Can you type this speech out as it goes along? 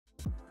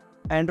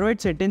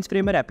Android Sentence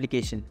Framer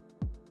application.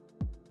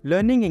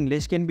 Learning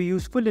English can be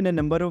useful in a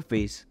number of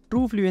ways.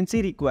 True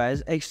fluency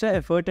requires extra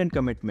effort and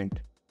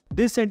commitment.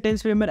 This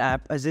Sentence Framer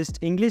app assists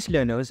English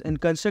learners in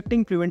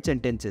constructing fluent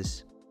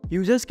sentences.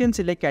 Users can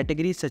select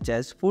categories such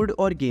as food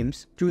or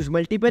games, choose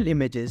multiple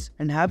images,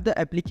 and have the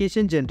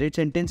application generate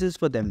sentences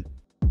for them.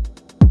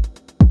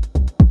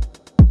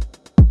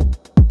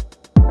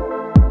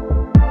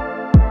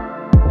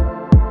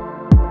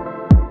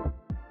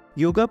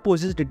 Yoga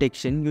poses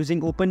detection using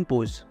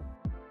OpenPose.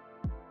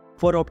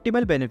 For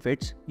optimal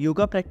benefits,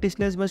 yoga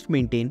practitioners must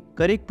maintain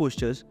correct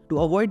postures to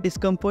avoid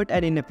discomfort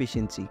and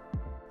inefficiency.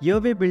 Here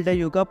we build a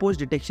yoga pose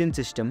detection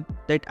system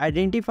that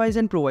identifies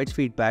and provides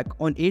feedback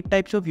on 8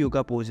 types of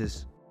yoga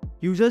poses.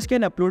 Users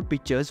can upload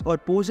pictures or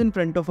pose in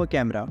front of a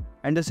camera,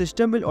 and the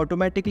system will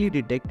automatically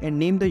detect and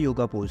name the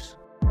yoga pose.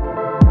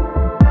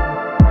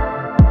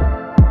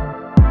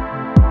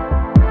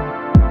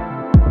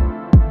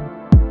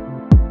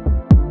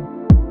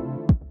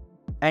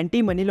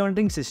 Anti-money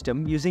laundering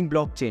system using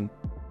blockchain.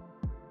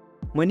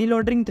 Money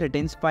laundering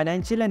threatens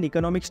financial and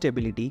economic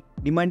stability,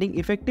 demanding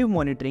effective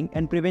monitoring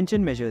and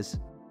prevention measures.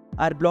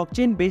 Our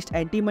blockchain-based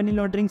anti-money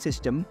laundering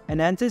system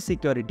enhances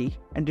security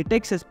and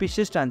detects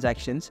suspicious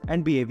transactions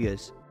and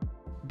behaviors.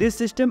 This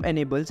system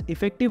enables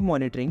effective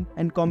monitoring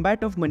and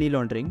combat of money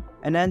laundering,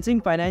 enhancing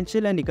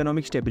financial and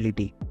economic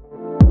stability.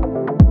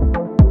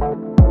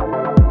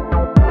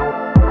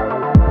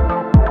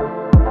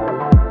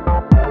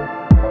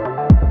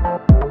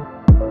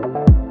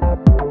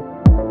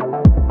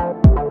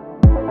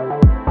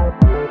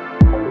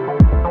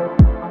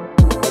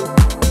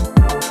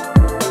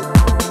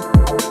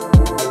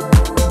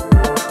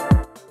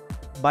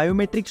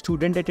 Biometric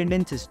student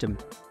attendance system.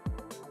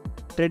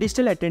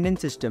 Traditional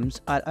attendance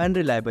systems are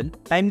unreliable,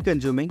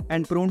 time-consuming,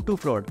 and prone to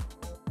fraud.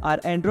 Our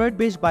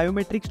Android-based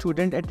biometric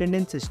student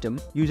attendance system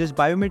uses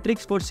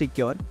biometrics for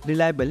secure,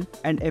 reliable,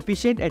 and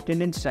efficient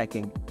attendance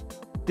tracking.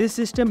 This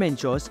system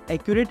ensures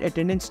accurate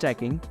attendance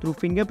tracking through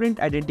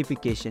fingerprint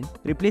identification,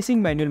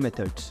 replacing manual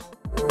methods.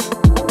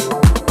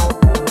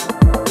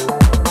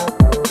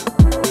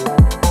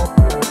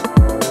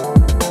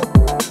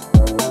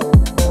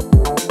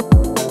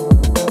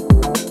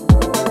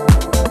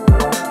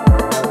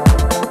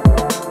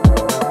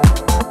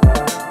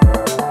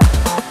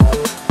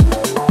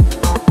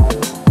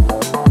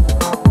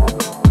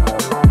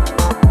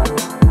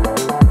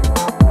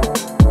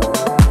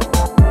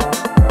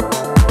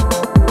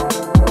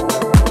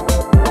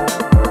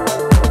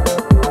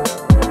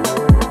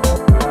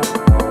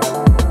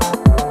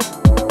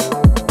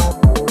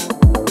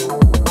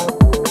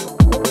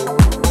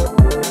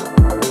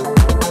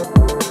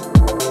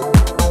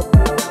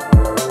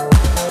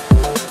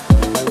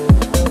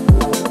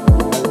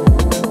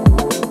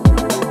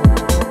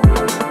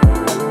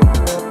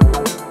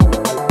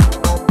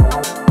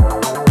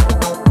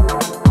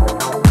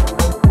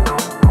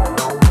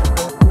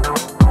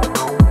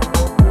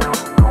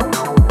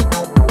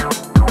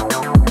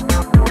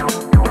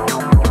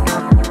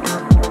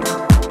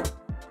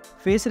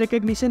 Face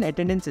recognition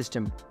attendance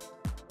system.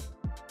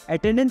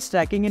 Attendance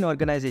tracking in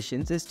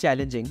organizations is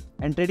challenging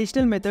and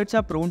traditional methods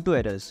are prone to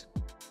errors.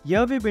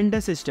 Here we build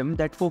a system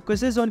that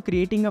focuses on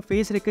creating a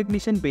face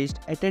recognition based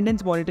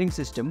attendance monitoring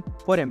system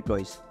for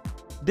employees.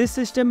 This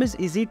system is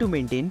easy to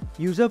maintain,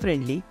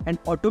 user-friendly,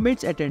 and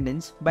automates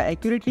attendance by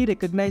accurately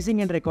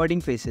recognizing and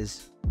recording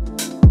faces.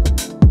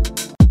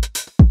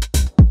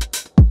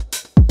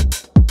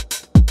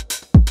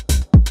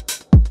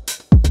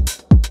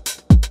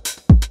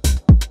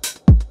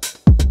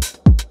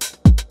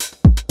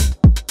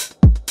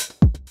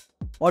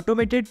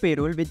 Automated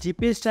payroll with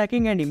GPS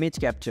tracking and image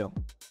capture.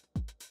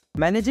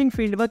 Managing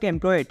fieldwork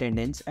employee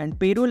attendance and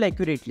payroll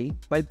accurately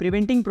while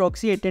preventing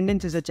proxy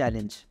attendance is a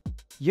challenge.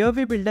 Here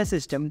we build a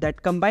system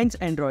that combines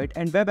Android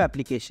and web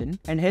application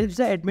and helps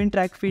the admin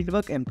track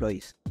fieldwork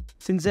employees.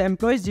 Since the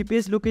employee's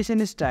GPS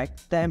location is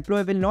tracked, the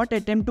employee will not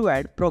attempt to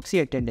add proxy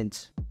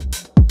attendance.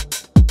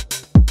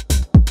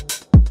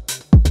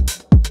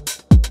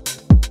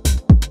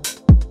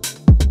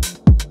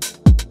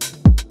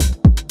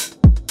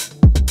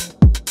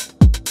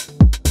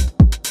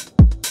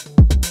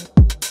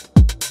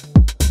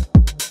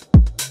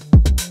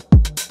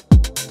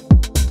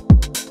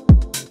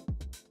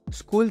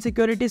 School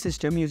security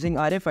system using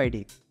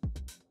RFID.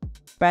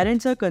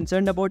 Parents are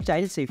concerned about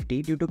child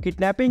safety due to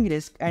kidnapping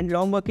risk and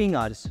long working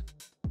hours.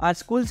 Our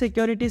school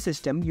security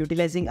system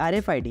utilizing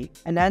RFID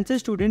enhances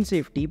student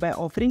safety by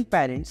offering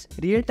parents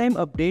real-time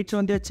updates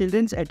on their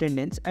children's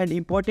attendance and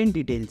important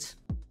details.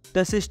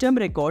 The system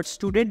records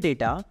student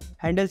data,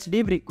 handles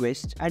leave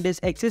requests, and is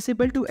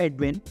accessible to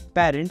admin,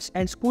 parents,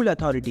 and school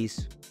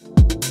authorities.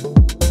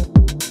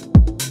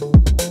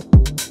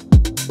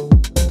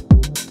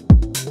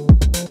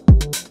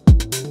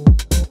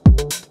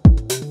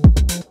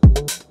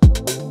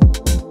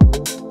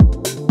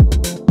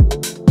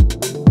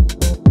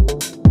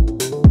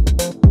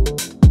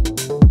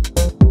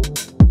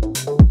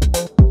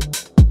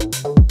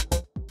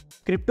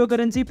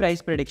 Cryptocurrency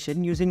price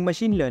prediction using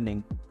machine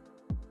learning.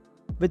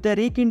 With the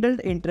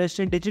rekindled interest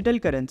in digital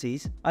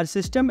currencies, our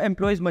system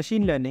employs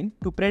machine learning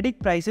to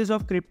predict prices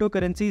of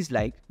cryptocurrencies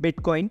like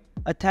Bitcoin,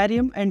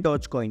 Ethereum, and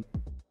Dogecoin.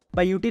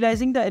 By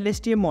utilizing the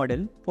LSTM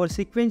model for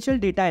sequential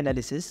data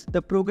analysis,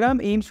 the program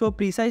aims for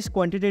precise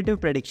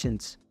quantitative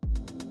predictions.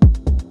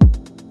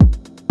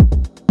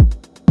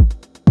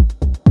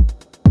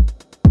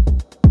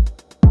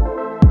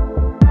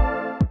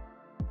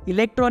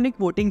 Electronic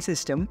voting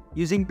system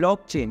using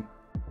blockchain.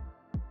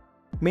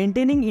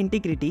 Maintaining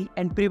integrity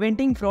and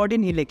preventing fraud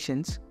in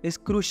elections is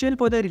crucial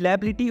for the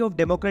reliability of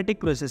democratic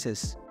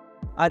processes.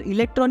 Our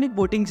electronic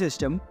voting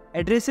system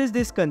addresses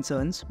these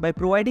concerns by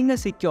providing a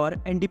secure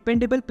and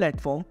dependable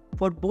platform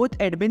for both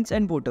admins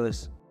and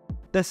voters.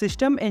 The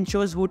system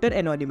ensures voter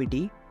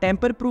anonymity,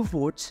 tamper-proof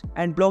votes,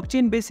 and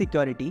blockchain-based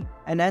security,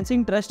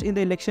 enhancing trust in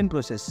the election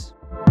process.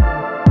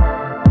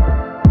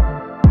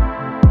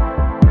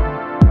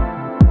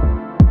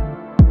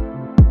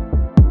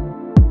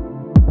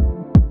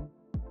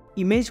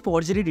 Image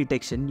forgery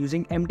detection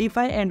using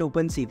MD5 and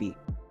OpenCV.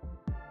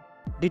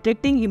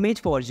 Detecting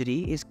image forgery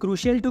is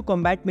crucial to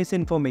combat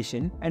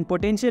misinformation and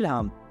potential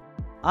harm.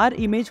 Our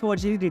image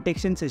forgery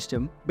detection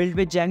system, built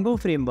with Django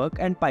framework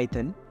and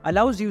Python,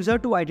 allows users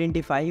to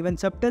identify even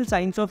subtle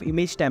signs of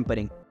image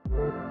tampering.